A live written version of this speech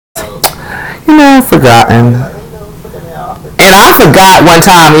I've forgotten. And I forgot one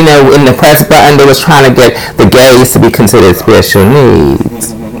time, in the press button, they was trying to get the gays to be considered special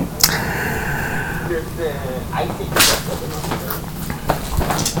needs.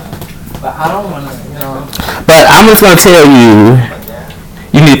 But I don't want to, But I'm just going to tell you,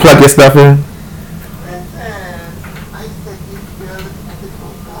 you need to plug your stuff in.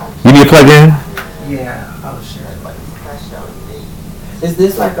 You need to plug in? Yeah, oh shit. Is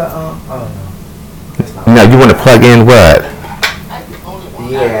this like a, oh no. No, you want to plug in what?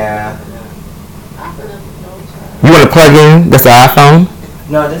 Yeah. You want to plug in? That's the iPhone?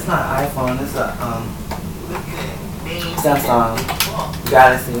 No, this not iPhone. This a Samsung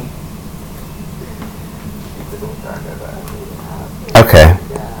Galaxy. Okay.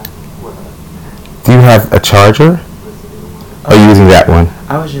 Do you have a charger? Or are you using that one?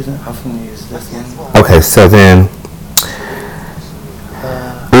 I was going to use this one. Okay, so then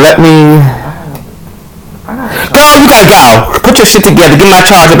let me. Girl, you gotta go. Put your shit together. Get my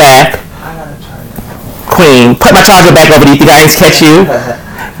charger back. I got a charger. Queen, put my charger back over there. You think I ain't catch you?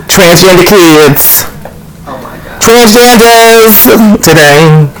 Transgender kids. Oh my god. Transgenders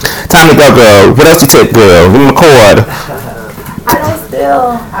today. Time to go, girl. What else you take, girl? Give me my cord. I don't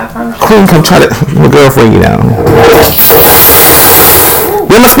still. I promise. Queen, come try to. I'm a girlfriend, you know.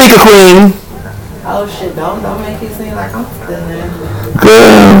 Where's my speaker, Queen? Oh shit! Don't make it seem like I'm still there.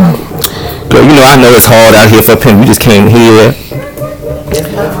 Girl, I know it's hard out here for a pimp. You just came here.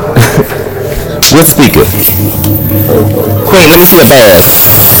 What speaker? Queen, let me see your bag.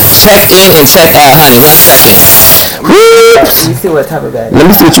 Check in and check out, honey. 1 second. Whoops. You see what type of bag? Let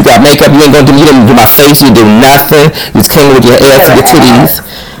me see what you got. Makeup, you ain't gonna do. You didn't do my face. You do nothing. You just came in with your ass and your titties.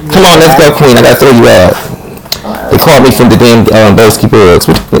 Come on, let's go, Queen. I gotta throw you out. They called me from the damn Boski Bugs.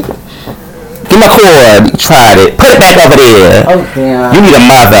 Give my cord. You tried it. Put it back over there. Oh damn. You need a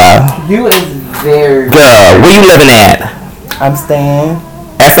mother. You is very. Girl, where you living at? I'm staying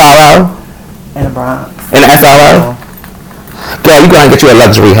SRO? in the Bronx. In the SRO? Girl, you gonna get you a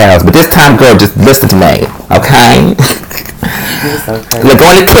luxury house, but this time, girl, just listen to me, okay? It's okay. Look, go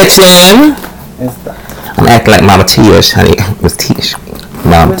in the kitchen. I'm acting like Mama Tish, honey. It was Tish.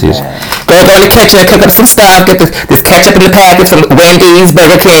 Mama Tish. Go in the kitchen, cook up some stuff. Get this ketchup in the package from Wendy's,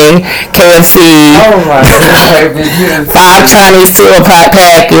 Burger King, KFC. Oh my god. 5 Chinese cereal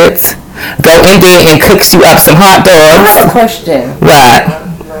packets. Go in there and cook you up some hot I have dogs. a question. Right.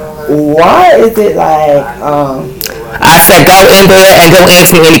 Why is it like I said go in there and don't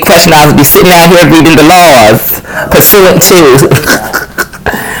answer me any question. I'll be sitting out here reading the laws pursuant to.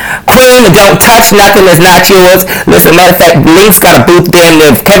 Queen, don't touch nothing that's not yours. Listen, matter of fact, Link's got a booth there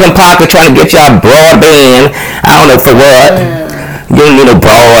and Kevin Parker trying to get y'all broadband. I don't know for what. You don't need no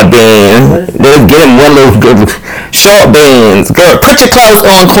broadband. Just get him one little good short bands. Girl, put your clothes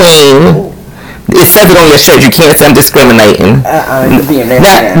on, Queen. It says it on your shirt. You can't say I'm discriminating.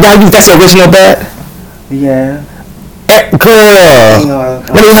 Now that's your original bet? Yeah. Girl,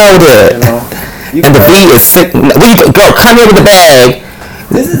 let me hold it. And the V is sick. Go, come here with the bag.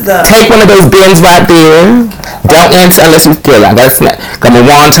 This is the. Take one of those bins right there. Don't answer unless you feel it. I gotta smack. I'm gonna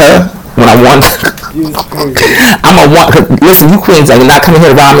want her when I want her. I'm gonna want her. Listen, you queens, you're not coming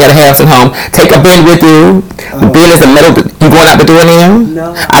here to rob me at a house and home. Take a bin with you. The bin is the middle. You going out the door now?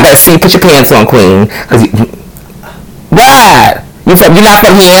 No. I gotta see you put your pants on, Queen. What? You're not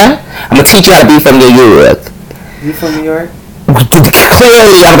from here? I'm gonna teach you how to be from New York. You from New York?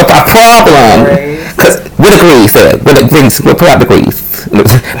 Clearly, I'm gonna have a problem. Cause with the grease, we'll put out the grease.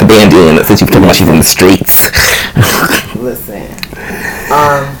 The bandana, since you talking about she's in the streets. Listen.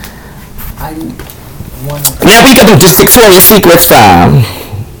 Now we can do just Victoria's Secret style.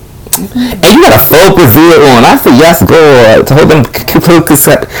 And you got a full Brazil on. I said yes, girl. To hold them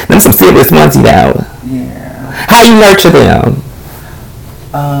them some serious ones, Yeah. How you nurture them?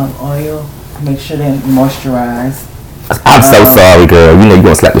 Oil. Make sure they're moisturized. I'm so sorry, girl. You know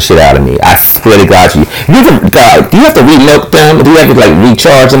you're gonna slap the shit out of me. I swear to God, do you have to re-milk them? Do you have to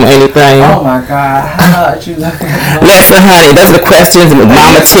recharge them or anything? Oh my God, how much you looking at? Listen, honey, those are the questions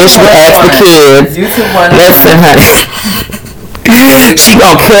Mama Tish would ask the kids. Listen, honey. She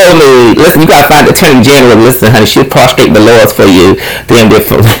gonna kill me. Listen, you gotta find the Attorney General. Listen, honey, she'll prostrate the laws for you.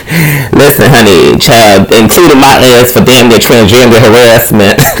 Listen, honey, child, including my ass for damn near transgender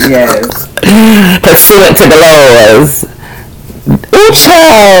harassment. Yes. Pursuant to the laws. Ooh,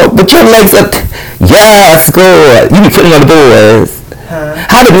 child, but your legs look. Yes, good. You be putting on the boys. Huh?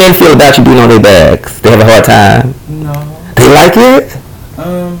 How do men feel about you being on their backs? They have a hard time. No. They like it.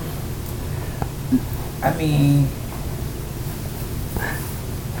 I mean.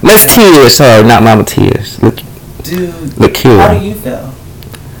 Miss Tears, sorry, not Mama Tears. Look cute. How do you feel?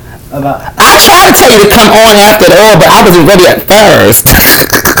 About I tried to tell you to come on after the oil, but I wasn't ready at first.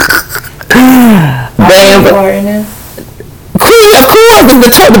 Damn, but recording this? cool, of course,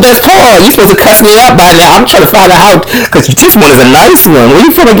 this is the best part. You supposed to cuss me up by now. I'm trying to find out because this one is a nice one. Where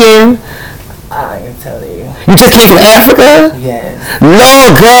you from again? I can tell you. You just came from Africa? Yes.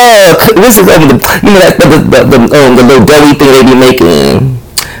 No, girl. This is over the, you know, that the little doughy thing they be making,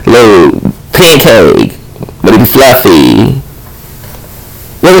 little pancake, but it be fluffy.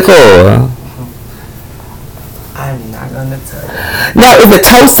 What's it called? I'm not gonna tell you. Now, is it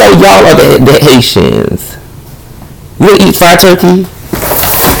toast or y'all or the Haitians? You eat fried turkey?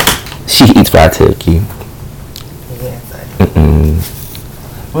 She eats fried turkey. Yes, I do.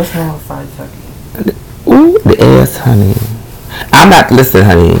 What's wrong with fried turkey? Ooh, the ass, honey. I'm not, listen,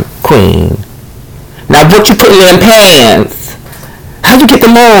 honey, queen. Now, what you put in them pants? How'd you get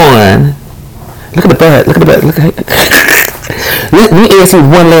them on? Look at the butt, look at the butt, look at Let me ask you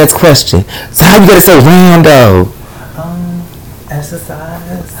one last question. So how you get it so round, though?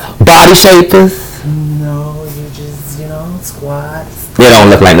 Exercise. Body shapers? No, you just, squats. They don't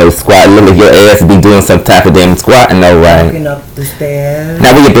look like no squat. Look like your ass be doing some type of damn squat. No, right? Walking up the stairs.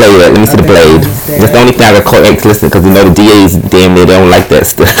 Now, where your blade at? Let me see the blade. That's the only thing I record. Listen, because you know the DAs, damn, they don't like that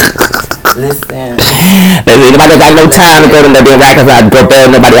stuff. Listen. Nobody got no time to go to the damn rackets. I go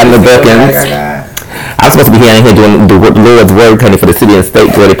bed. Nobody got no bookings. I'm supposed to be here doing the Lord's work, honey, for the city and state.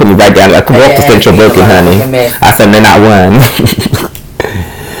 Where they put me right down. I come off the central booking, honey. I said they're not one.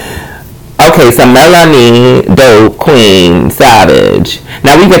 Okay, so Melanie Dope Queen Savage.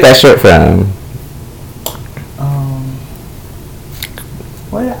 Now, where you get that shirt from?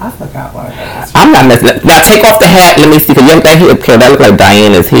 What? I forgot what I got. I'm not messing up. Now, take off the hat. Let me see. Cause you have that hair care. That look like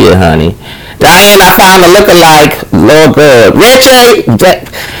Diana's hair, honey. Diane, I found a lookalike. Lord good. Richard.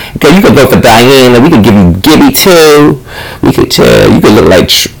 Okay, you could go for Diana. We could give you Gibby too. We could you could look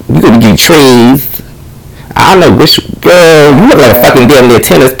like we could give you trees. I don't know which girl. You look like a fucking damn near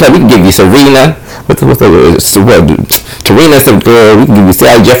tennis player. We can give you Serena. What's the Serena? Some girl. We can give you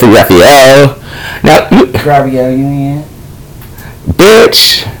Sally Jeffrey Raphael. Now you. Gabrielle Union.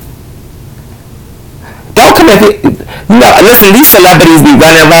 Bitch. Don't come at me. No, listen, these celebrities be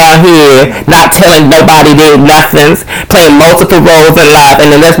running around here not telling nobody their nothings, playing multiple roles in life, and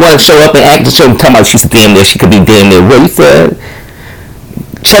then let's want to show up and act to show them, talking about she's damn near, she could be damn near. What you said?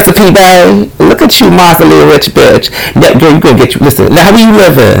 Chesapeake Bay? Look at you, Martha Lee, rich bitch. That girl, you gonna get you. Listen, now, where you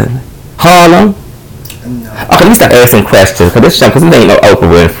living? Harlem? No. Okay, let me start asking questions, because this ain't no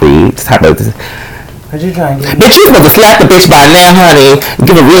Oprah Winfrey. Just talk about this. What you trying to get? Bitch, you supposed to slap the bitch by now, honey.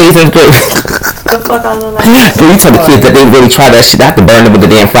 Give a reason. The fuck I look like? So you tell the kids that they really try that shit. I have to burn them with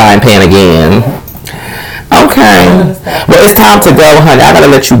the damn frying pan again. Okay. Well, it's time to go, honey. I gotta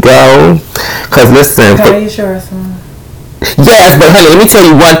let you go. Cause listen. Are you sure, son? Yes, but honey, let me tell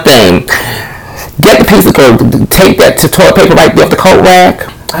you one thing. Get the piece of take that to toilet paper right there off the coat rack.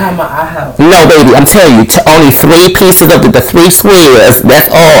 I have. No, baby, I'm telling you, only 3 pieces of the 3 squares.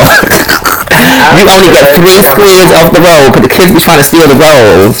 That's all. You only get 3 squares off the roll because the kids be trying to steal the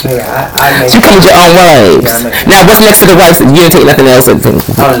rolls. Yeah, So you come with your own ways. Now, what's next to the rice? You didn't take nothing else.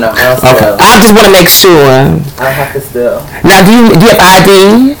 Oh no, okay. I just want to make sure. I have to still. Now, do you have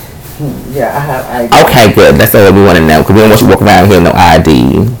ID? Yeah, I have ID. Okay, good. That's all we want to know because we don't want you to walk around here with no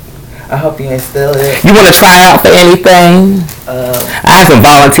ID. I hope you ain't still it. You want to try out for anything? I have some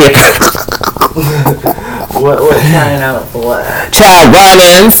volunteer. What trying out for what? Try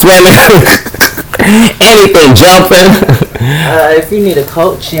running, swimming, anything, jumping. If you need a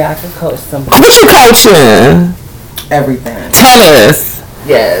coach, yeah, I can coach some. What you coaching? Everything. Tennis.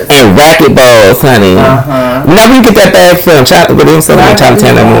 Yes. And racquetballs, honey. Now we get that bag from China. We're doing something in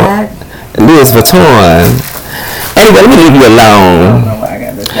Chinatown no more. Louis Vuitton. Anyway, let me leave you alone. I don't know why I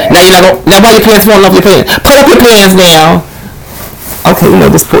got this bag. Now why your pants falling off your pants? Put up your pants now. Okay,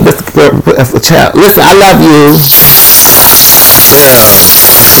 this girl, that's a child. Listen, I love you.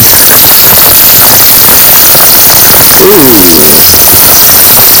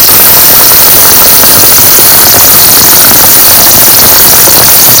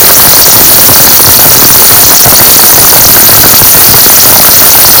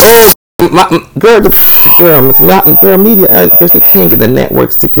 Girl, media. I guess they can't get the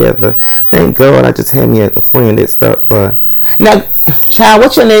networks together. Thank God, I just had me a friend that stopped by. Now, child,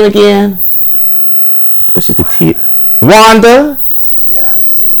 what's your name again? What she said? Wanda. Yeah.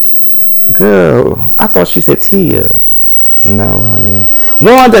 Girl, I thought she said Tia. No, honey.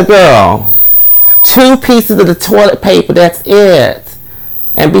 Wanda, girl. 2 pieces of the toilet paper. That's it.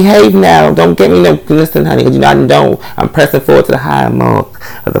 And behave now. Don't get me no listen, honey. Because I know I'm pressing forward to the high mark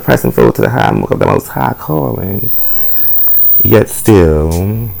of the most high calling. Yet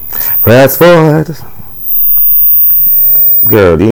still, Fast forward. Girl,